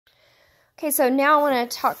Okay, so now I want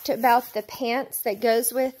to talk about the pants that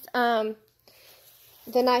goes with the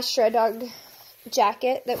nice Shred Dog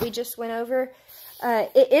jacket that we just went over.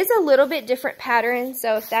 It is a little bit different pattern,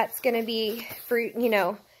 so if that's going to be, for, you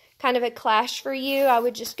know, kind of a clash for you, I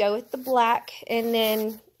would just go with the black, and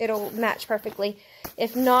then it'll match perfectly.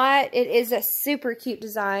 If not, it is a super cute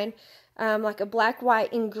design, like a black,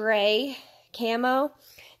 white, and gray camo.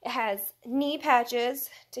 It has knee patches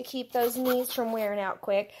to keep those knees from wearing out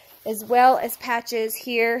quick, as well as patches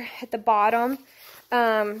here at the bottom,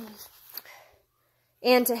 and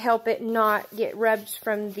to help it not get rubbed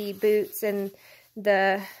from the boots and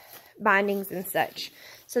the bindings and such.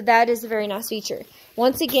 So that is a very nice feature.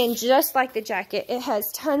 Once again, just like the jacket, it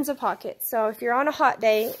has tons of pockets. So if you're on a hot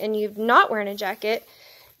day and you're not wearing a jacket,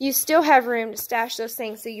 you still have room to stash those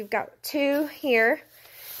things. So you've got 2 here.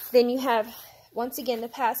 Then you have, once again, the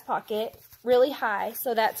pass pocket really high.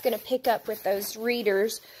 So that's going to pick up with those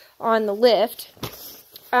readers on the lift.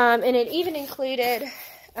 And it even included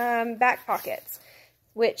back pockets,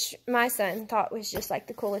 which my son thought was just like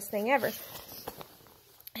the coolest thing ever.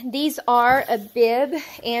 These are a bib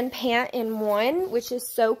and pant in one, which is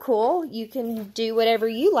so cool. You can do whatever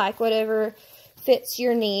you like, whatever fits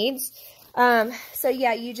your needs. So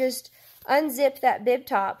yeah, you just unzip that bib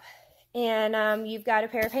top and you've got a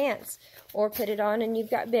pair of pants, or put it on and you've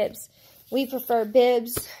got bibs. We prefer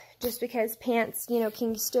bibs just because pants, you know,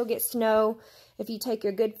 can still get snow if you take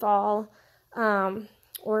a good fall,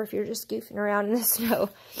 or if you're just goofing around in the snow.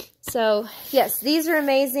 So, yes, these are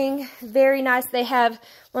amazing. Very nice. They have,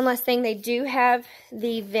 one last thing, they do have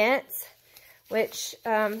the vents, which,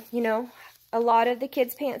 you know, a lot of the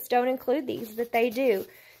kids' pants don't include these, but they do.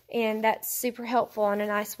 And that's super helpful on a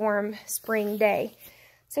nice warm spring day.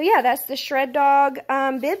 So, yeah, that's the Shred Dog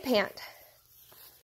bib pant.